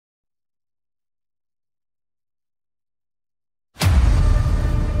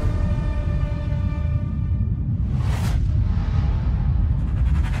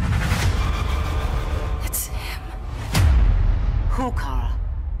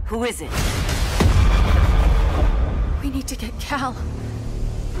Who is it? We need to get Cal.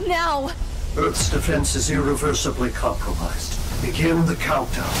 Now! Earth's defense is irreversibly compromised. Begin the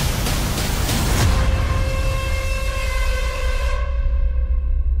countdown.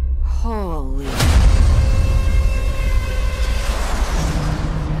 Holy...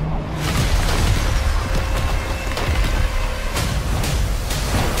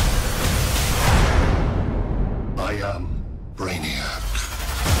 I am Brainiac.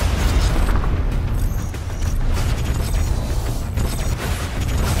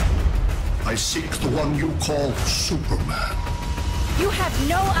 I seek the one you call Superman. You have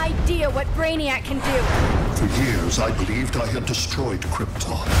no idea what Brainiac can do! For years, I believed I had destroyed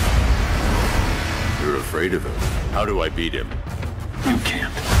Krypton. You're afraid of him. How do I beat him? You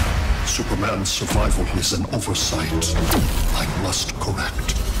can't. Superman's survival is an oversight I must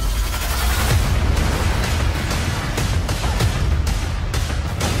correct.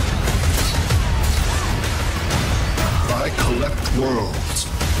 I collect worlds,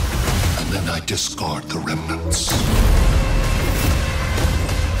 and then I discard the remnants.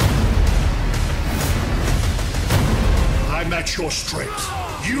 I match your strength.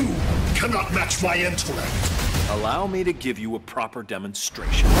 You cannot match my intellect. Allow me to give you a proper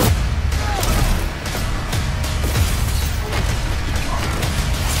demonstration.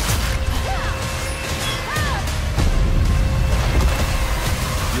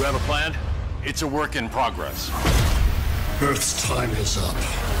 You have a plan? It's a work in progress. Earth's time is up.